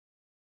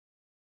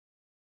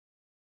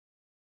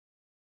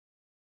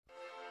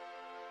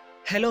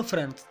Hello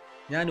friends,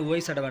 ഞാൻ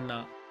ഉവൈസ് അടവണ്ണ.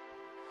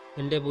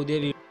 എൻ്റെ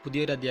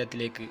പുതിയൊരു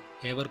അധ്യായത്തിലേക്ക്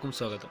ഏവർക്കും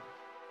സ്വാഗതം.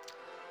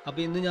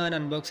 അപ്പോൾ ഇന്ന് ഞാൻ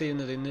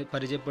ഇന്ന്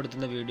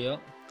പരിചയപ്പെടുത്തുന്ന വീഡിയോ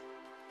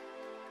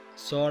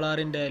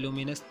സോളാറിൻ്റെ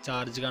ലൂമിനസ്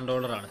ചാർജ്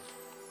കൺട്രോളറാണ്.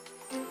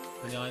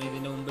 ഞാൻ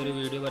ഇതിന് മുമ്പ് ഒരു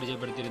വീഡിയോ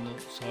പരിചയപ്പെടുത്തിയിരുന്നു,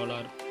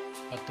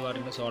 10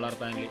 വാട്ടിൻ്റെ സോളാർ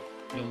പാനൽ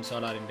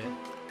സോളാറിൻ്റെ.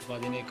 അപ്പോൾ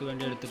അതിനേക്ക്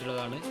വേണ്ടി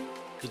എടുത്തിട്ടുള്ളതാണ്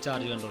ഈ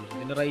ചാർജ് കൺട്രോളർ.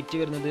 ഇതിൻ്റെ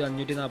റേറ്റ് വരുന്നത്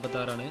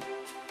 546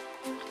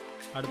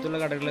 അടുത്തുള്ള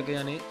കടകളിലൊക്കെ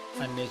ഞാൻ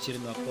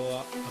അന്വേഷിച്ചിരുന്നു. അപ്പോൾ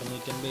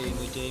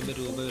 650-750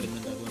 രൂപ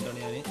വരുന്നുണ്ട്. അതുകൊണ്ടാണ്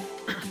ഞാൻ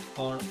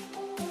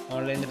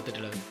ഓൺലൈനിൽ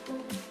എടുത്തിട്ടുള്ളത്.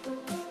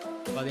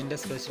 അപ്പോൾ അതിൻ്റെ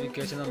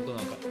സ്പെസിഫിക്കേഷൻ നമുക്ക്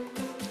നോക്കാം.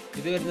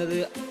 ഇത് വരുന്നത്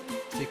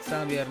 6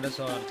 ആംപിയറിൻ്റെ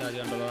സോളാർ ചാർജ്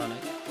കൺട്രോളറാണ്.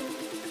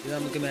 ഇത്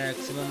നമുക്ക്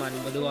മാക്സിമം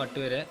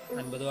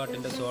 50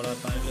 വാട്ടിൻ്റെ സോളാർ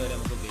പാനൽ വരെ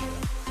നമുക്ക്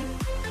ഉപയോഗിക്കാം.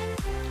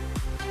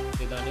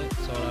 ഇതാണ്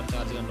സോളാർ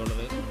ചാർജ്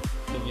കൺട്രോളർ.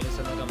 ലുമിനസ്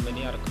എന്ന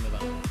കമ്പനി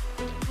ഇറക്കുന്നതാണ്.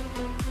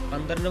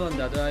 12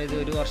 മന്ത്, അതായത്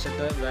ഒരു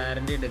വർഷത്തെ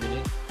വാറൻറ്റി ഉണ്ട് ഇതിന്.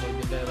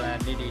 ഇതിൻ്റെ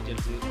വാറൻറ്റി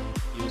ഡീറ്റെയിൽസ്,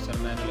 യൂസർ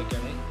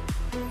മാനുവലൊക്കെയാണ്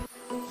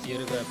ഈ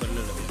ഒരു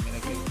പേപ്പറിലുള്ളത്.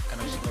 ഇങ്ങനെയൊക്കെ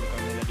കണക്ഷൻ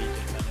കൊടുക്കാനുള്ള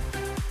ഡീറ്റെയിൽസാണ്.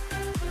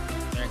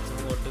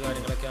 മാക്സിമം വോട്ട്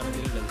കാര്യങ്ങളൊക്കെയാണ്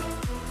ഇതിലുള്ളത്.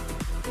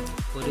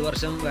 ഒരു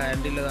വർഷം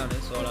വാറൻറ്റി ഉള്ളതാണ്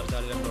solar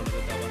charge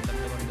controller.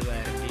 12 month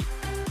warranty.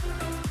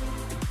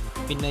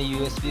 പിന്നെ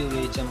USB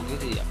ഉപയോഗിച്ച് നമുക്ക്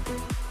ചെയ്യാം.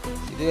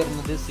 ഇത്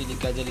വരുന്നത്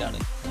സിലിക്ക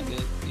ജെല്ലാണ്. അത്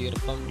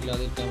ഈർപ്പം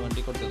ഇല്ലാതിരിക്കാൻ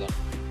വേണ്ടി കൊടുത്തതാണ്.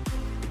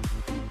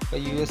 അപ്പോൾ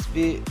USB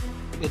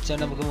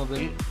വെച്ചാണ് നമുക്ക്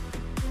മൊബൈൽ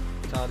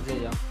ചാർജ്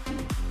ചെയ്യാം.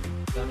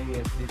 ഇതാണ്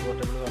USB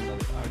പോർട്ടബിൾ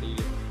വന്നത്.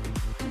 അടിയിൽ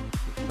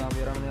 6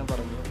 ആംപിയറാണെന്ന് ഞാൻ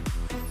പറഞ്ഞു.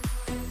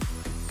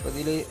 അപ്പോൾ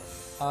ഇതിൽ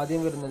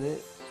ആദ്യം വരുന്നത്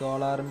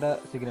സോളാറിൻ്റെ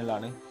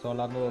സിഗ്നലാണ്,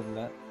 സോളാറിന്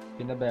വരുന്നത്.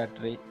 പിന്നെ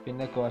ബാറ്ററി,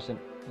 പിന്നെ കോഷൻ.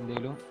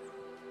 എന്തെങ്കിലും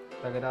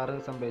തകരാറ്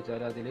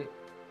സംഭവിച്ചാൽ അതിൽ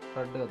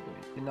റെഡ് കത്തും.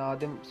 പിന്നെ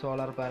ആദ്യം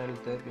സോളാർ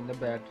പാനലിലത്തെ, പിന്നെ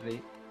ബാറ്ററി,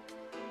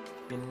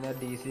 പിന്നെ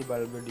DC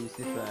ബൾബ്, DC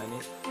ഫാന്,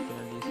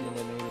 പിന്നെ DC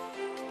എന്തെങ്കിലും.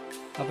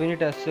 അപ്പോൾ ഇനി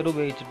ടെസ്റ്റർ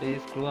ഉപയോഗിച്ചിട്ട് ഈ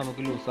സ്ക്രൂ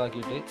നമുക്ക്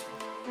ലൂസാക്കിയിട്ട്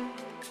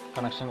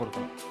കണക്ഷൻ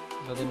കൊടുക്കണം.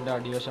 അതിൻ്റെ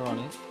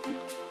അടിവശമാണ്.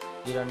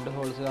 ഈ 2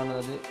 ഹോൾസ്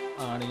കാണുന്നത്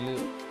ആണിൽ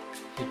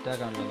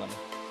ഫിറ്റാക്കാനുള്ളതാണ്.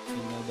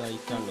 പിന്നെ ഇത്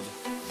അയക്കാനുള്ളത്.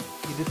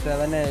 ഇത്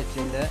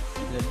 7Ah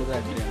ലെഡ്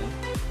ബാറ്ററിയാണ്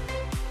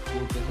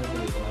UPS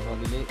ഉപയോഗിക്കുന്നത്. അപ്പോൾ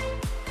അതിൽ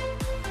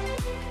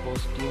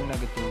പോസിറ്റീവ്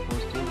നെഗറ്റീവ്,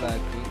 പോസിറ്റീവ്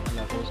ബ്ലാക്ക് അല്ല,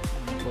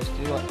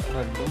 പോസിറ്റീവ്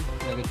റെഡും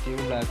നെഗറ്റീവ്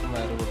ബ്ലാക്കും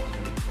വയർ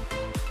കൊടുത്തിട്ടുണ്ട്.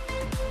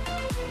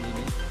 ഇതിൽ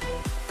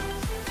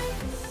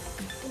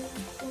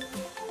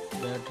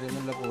ബാറ്ററിയിൽ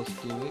നിന്നുള്ള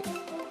പോസിറ്റീവ്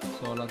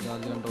സോളാർ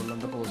ചാർജ്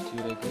കൺട്രോളറിൻ്റെ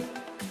പോസിറ്റീവിലേക്ക്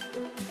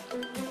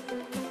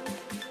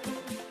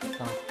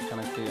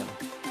കണക്ട് ചെയ്യണം.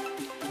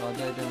 അപ്പോൾ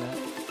ആദ്യമായിട്ട് തന്നെ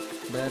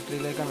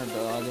ബാറ്ററിയിലേക്കാണ്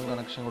കേട്ടോ ആദ്യം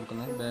കണക്ഷൻ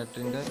കൊടുക്കുന്നത്.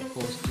 ബാറ്ററിൻ്റെ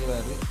പോസിറ്റീവ്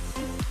വയർ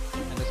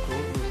അതിൻ്റെ സ്ക്രൂ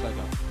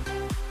ലൂസാക്കണം.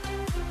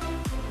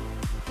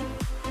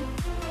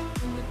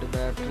 എന്നിട്ട്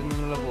ബാറ്ററിയിൽ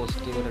നിന്നുള്ള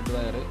positive red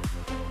wire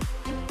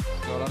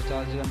solar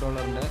charge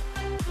കൺട്രോളറിൻ്റെ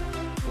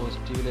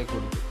പോസിറ്റീവിലേക്ക്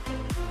കൊടുക്കും.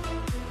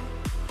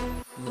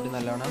 എന്നിട്ട്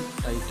നല്ലവണ്ണം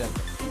ടൈറ്റ്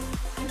ആക്കാം.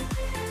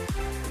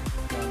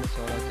 ഇതാണ്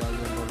സോളാർ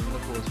ചാർജ്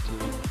കൺട്രോളറിൻ്റെ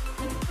പോസിറ്റീവ്.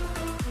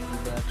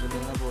 ബാറ്ററിയിൽ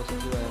നിന്ന്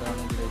പോസിറ്റീവ്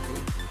വയറാണ് ഇതിലേക്ക്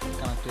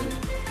കണക്ട്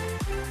ചെയ്തിട്ടുള്ളത്.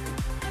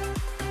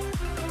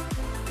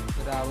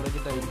 ഒരു ആവറേജ്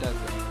ടൈറ്റ്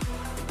ആക്കുക.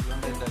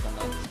 ടൈറ്റ്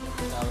ആക്കണ്ടാവും.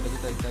 ആവറേജ്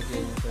ടൈറ്റ് ആക്കി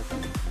കഴിഞ്ഞ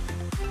ശേഷം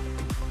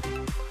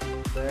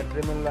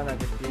ബാറ്ററിയിൽ നിന്നുള്ള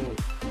negative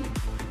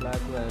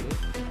black wire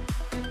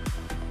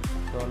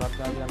solar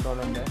charge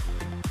കൺട്രോളറിൻ്റെ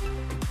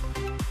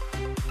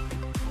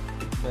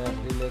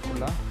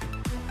ബാറ്ററിയിലേക്കുള്ള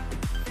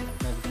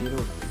negative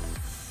കൊടുക്കും.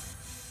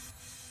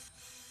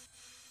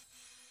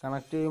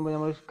 കണക്ട് ചെയ്യുമ്പോൾ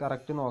നമ്മൾ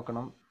കറക്റ്റ്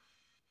നോക്കണം.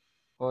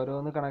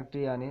 ഓരോന്ന് കണക്ട്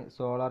ചെയ്യാൻ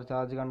സോളാർ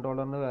ചാർജ്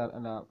കൺട്രോളറിന് വേറെ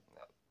അല്ല,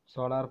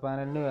 സോളാർ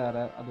പാനലിന്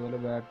വേറെ, അതുപോലെ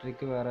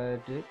ബാറ്ററിക്ക് വേറെ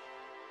ആയിട്ട്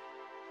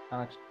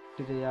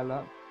കണക്ട് ചെയ്യാനുള്ള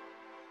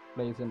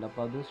പ്ലേസ് ഉണ്ട്.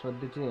 അപ്പോൾ അത്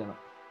ശ്രദ്ധിച്ച് ചെയ്യണം.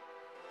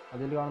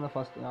 അതിൽ കാണുന്ന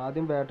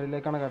ആദ്യം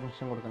ബാറ്ററിയിലേക്കാണ്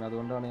കണക്ഷൻ കൊടുക്കുന്നത്.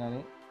 അതുകൊണ്ടാണ് ഞാൻ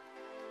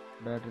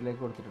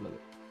ബാറ്ററിയിലേക്ക് കൊടുത്തിട്ടുള്ളത്.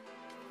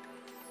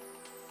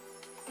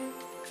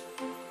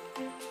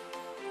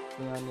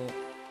 ഞാൻ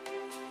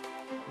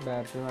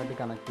ബാറ്ററിയുമായിട്ട്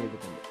കണക്ട്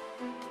ചെയ്തിട്ടുണ്ട്.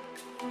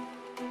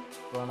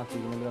 അപ്പോഴാണ്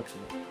സിഗ്നൽ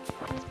കത്തുന്നത്.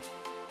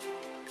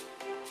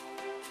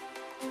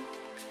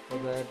 അപ്പോൾ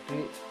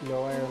ബാറ്ററി ലോ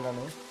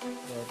ആയതുകൊണ്ടാണ്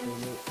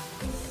ബാറ്ററിയിൽ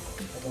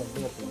റെഡ്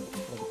കത്തുന്നത്.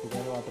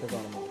 സിഗ്നൽ മാത്രമേ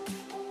കാണുന്നുള്ളൂ.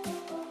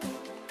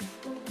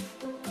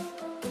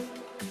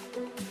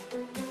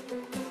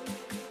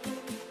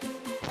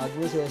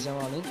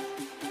 അതിനുശേഷമാണ്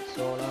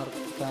സോളാർ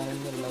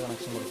പാനലിനുള്ള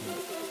കണക്ഷൻ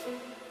കൊടുക്കുന്നത്.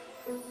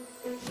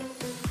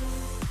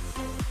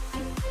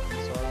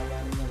 സോളാർ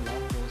പാനലിനുള്ള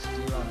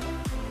പോസിറ്റീവാണ്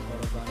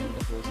സോളാർ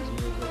പാനലിൻ്റെ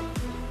പോസിറ്റീവിലേക്ക് കൊടുക്കുന്നത്.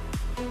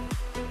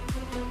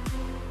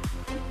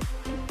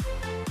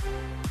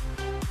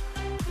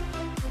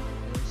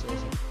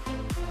 അതിനുശേഷം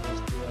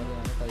പോസിറ്റീവാണ്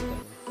ടൈറ്റ്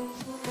ആക്കുന്നത്.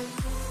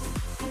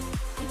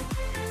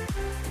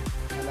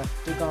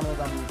 ലെഫ്റ്റ്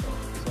കാണുന്നതാണ് കേട്ടോ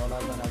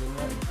സോളാർ പാനൽ.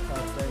 അതിന്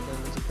കറക്റ്റായിട്ട്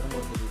അതിൻ്റെ ചിത്രം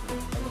കൊടുത്തിരിക്കുന്നത്.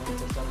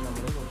 അതിനനുസരിച്ചാണ്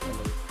നമ്മൾ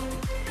കൊടുക്കേണ്ടത്.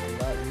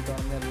 ഈ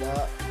കാണുന്ന എല്ലാ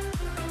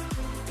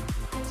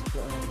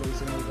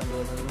പ്ലേസിനും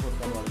കണ്ടുവരുന്നതിനും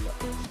കൊടുക്കാൻ പാടില്ല.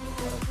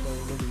 കറക്റ്റ്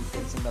അതിൻ്റെ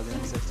ഡീറ്റെയിൽസ് ഉണ്ട്.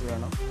 അതിനനുസരിച്ച്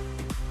വേണം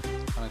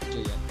കണക്ട്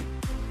ചെയ്യാൻ.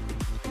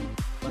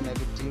 അപ്പോൾ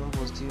നെഗറ്റീവും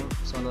പോസിറ്റീവും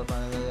സോളാർ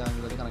പാനൽ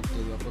ആംഗിളിൽ കണക്ട്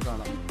ചെയ്തു. അപ്പോൾ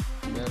കാണാം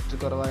ബാറ്ററി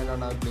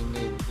കുറവായതുകൊണ്ടാണ് ആ ബ്ലിങ്ക്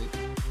ചെയ്യുന്നത്.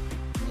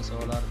 പിന്നെ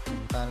സോളാർ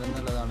പാനൽ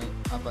എന്നുള്ളതാണ്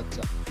ആ പച്ച.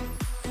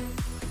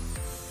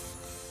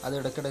 അത്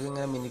ഇടയ്ക്കിടയ്ക്ക്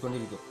ഇങ്ങനെ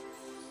മിന്നിക്കൊണ്ടിരിക്കും.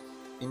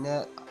 പിന്നെ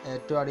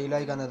ഏറ്റവും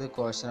അടിയിലായി കാണുന്നത്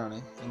കോഷനാണ്.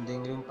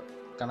 എന്തെങ്കിലും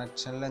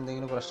കണക്ഷനിൽ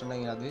എന്തെങ്കിലും പ്രശ്നം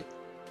ഉണ്ടെങ്കിൽ അത്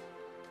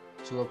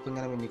ചുവപ്പ്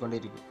ഇങ്ങനെ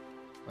മിന്നിക്കൊണ്ടിരിക്കും.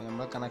 അപ്പോൾ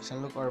നമ്മളെ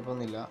കണക്ഷനിൽ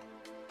കുഴപ്പമൊന്നുമില്ല.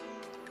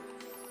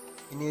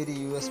 ഇനി ഒരു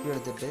USB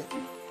എടുത്തിട്ട്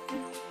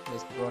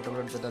പോർട്ടബിൾ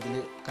എടുത്തിട്ട് അതിൽ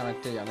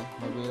കണക്ട് ചെയ്യാണ്,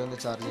 മൊബൈലൊന്ന്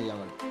ചാർജ് ചെയ്യാൻ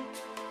വേണ്ടി.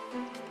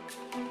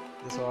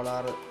 ഇത്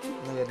സോളാറിൽ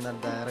നിന്ന് വരുന്ന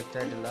ഡയറക്റ്റ്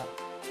ആയിട്ടുള്ള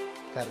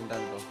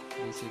കറണ്ടാണ് കേട്ടോ,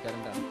 DC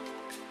കറണ്ടാണ്.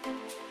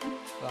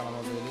 കാണാം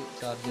മൊബൈൽ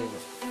ചാർജ്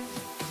ചെയ്യുമ്പോൾ.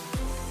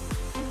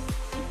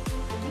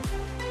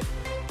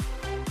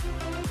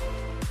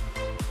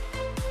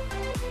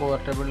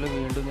 പോർട്ടബിളിൽ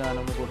വീണ്ടും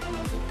ഞാനൊന്ന്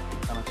കൊടുക്കുന്നുണ്ട്,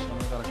 കണക്ഷൻ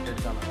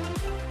കറക്റ്റായിട്ട് കാണാം.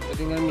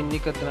 ഇതിങ്ങനെ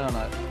മിന്നിക്കത്തിന്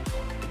കാണാം,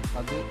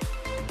 അത്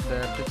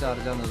ഡയറക്റ്റ്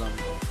ചാർജ് ആവുന്നതാണ്.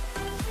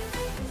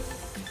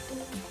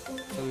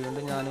 അപ്പോൾ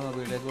വീണ്ടും ഞാൻ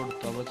മൊബൈലിലേക്ക്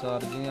കൊടുത്തു. അപ്പോൾ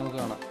ചാർജിങ് നമുക്ക്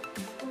കാണാം,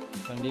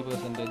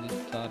 20%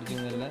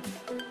 ചാർജിങ് എല്ലാം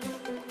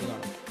ഇത്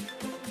കാണാം.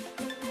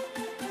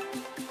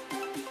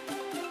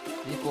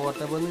 ഈ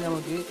പോർട്ടബിളിൽ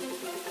നമുക്ക്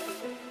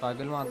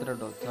പകൽ മാത്രമേ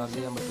കേട്ടോ ചാർജ്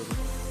ചെയ്യാൻ പറ്റുള്ളൂ,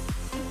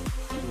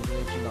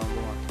 സൂര്യലൈറ്റ്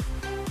ഉണ്ടാകുമ്പോൾ മാത്രം.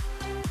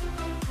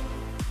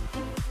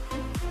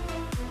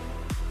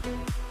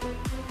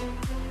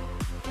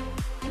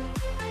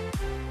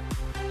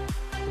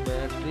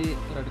 ബാറ്ററി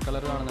റെഡ്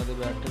കളർ കാണുന്നത്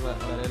ബാറ്ററി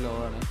വളരെ ലോ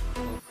ആണ്.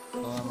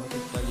 അപ്പോൾ നമ്മൾ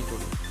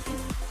ഫിറ്റാക്കിയിട്ടുള്ളൂ,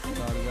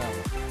 ചാർജ്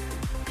ആവും.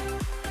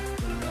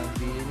 പിന്നെ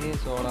ഗ്രീന്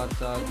സോളാർ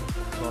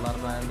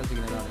പാനലിൻ്റെ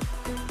സിഗ്നലാണ്,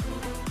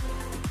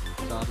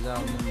 ചാർജ്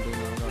ആവുന്നുണ്ട്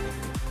എന്നാണ്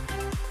കാണിക്കുന്നത്.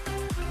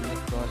 പിന്നെ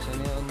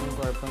കോഷന് ഒന്നും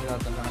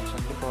കുഴപ്പമില്ലാത്ത,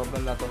 കണക്ഷനിൽ പ്രോബ്ലം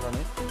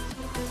ഇല്ലാത്തതുകൊണ്ടാണ്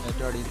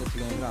ഏറ്റവും അടിയിലത്തെ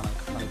സിഗ്നൽ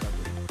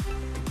കാണിക്കാത്തത്.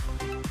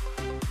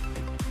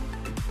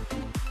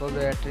 ഇപ്പോൾ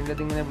ബാറ്ററിൻ്റെ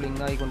ഇതിങ്ങനെ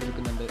ബ്ലിങ്ക്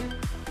ആയിക്കൊണ്ടിരിക്കുന്നുണ്ട്,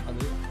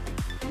 അത്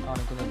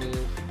കാണിക്കുന്നത്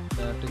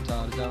ബാറ്ററി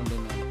ചാർജ്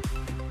ആവുന്നുണ്ടെന്നാണ്.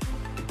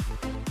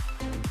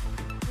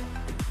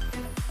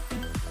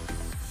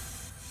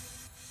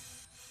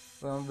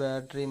 അപ്പോൾ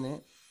ബാറ്ററിന്ന്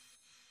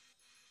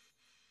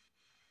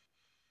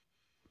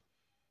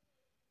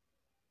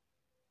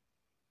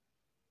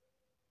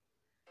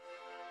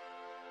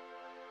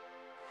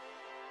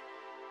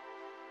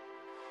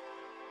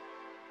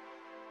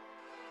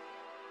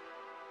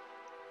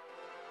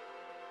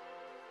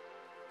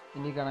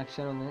ഇനി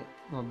കണക്ഷൻ ഒന്ന്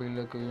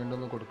മൊബൈലിലേക്ക് വീണ്ടും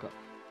ഒന്ന് കൊടുക്കാം.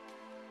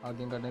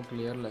 ആദ്യം കണ്ടത്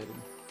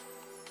ക്ലിയറിലായിരുന്നു.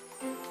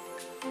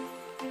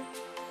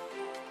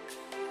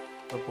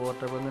 അപ്പോൾ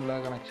പോർട്ടബിൾ എന്നുള്ള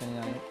കണക്ഷൻ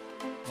ഞാൻ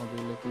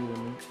മൊബൈലിലേക്ക്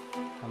വീണ്ടും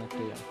കണക്ട്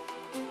ചെയ്യാം.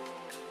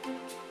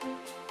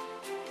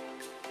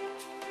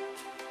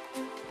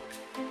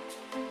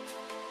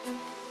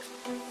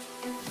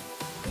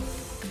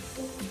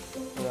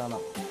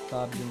 കാണാം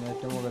ചാർജിങ്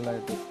ഏറ്റവും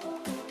മുകളിലായിട്ട്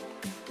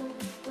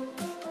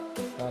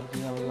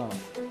ചാർജിങ് നമുക്ക്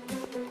കാണാം.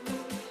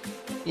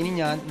 ഇനി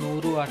ഞാൻ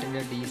 100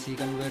 വാട്ടിൻ്റെ DC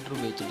കൺവേർട്ടർ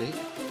ഉപയോഗിച്ചിട്ട്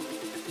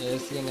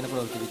AC എങ്ങനെ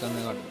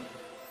പ്രവർത്തിപ്പിക്കാമെന്ന് കണ്ടു.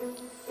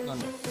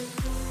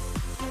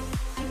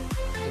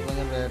 ഇപ്പോൾ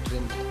ഞാൻ ബാറ്ററി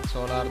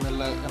സോളാറിൽ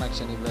നിന്നുള്ള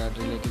കണക്ഷൻ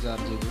ബാറ്ററിയിലേക്ക്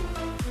ചാർജ് ചെയ്തു.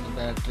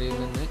 ബാറ്ററിയിൽ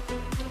നിന്ന്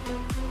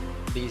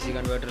DC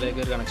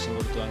കൺവേർട്ടറിലേക്ക് ഒരു കണക്ഷൻ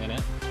കൊടുത്തു. അങ്ങനെ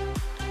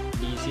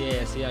DC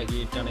AC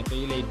ആക്കിയിട്ടാണ് ഇപ്പോൾ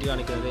ഈ ലൈറ്റ്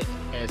കാണിക്കുന്നത്.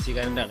 AC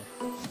കറണ്ടാണ്.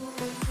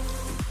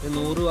 ഇത്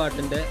 100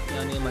 വാട്ടിൻ്റെ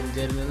ഞാൻ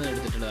മഞ്ചേരിയിൽ നിന്ന്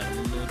എടുത്തിട്ടുള്ളതാണ്.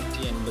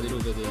 380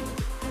 രൂപ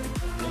തരുന്നത്.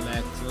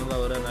 മാക്സിമം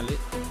പവർ പറഞ്ഞാൽ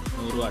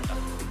 100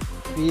 വാട്ടാണ്.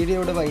 വീഡിയോ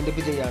ഇവിടെ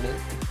വൈൻഡപ്പ് ചെയ്യാണ്.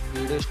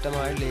 വീഡിയോ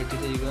ഇഷ്ടമായി ലൈക്ക്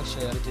ചെയ്യുക,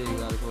 ഷെയർ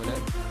ചെയ്യുക, അതുപോലെ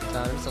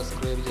ചാനൽ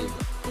സബ്സ്ക്രൈബ് ചെയ്യുക.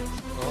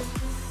 അപ്പോൾ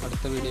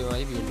അടുത്ത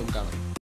വീഡിയോയുമായി വീണ്ടും കാണാം.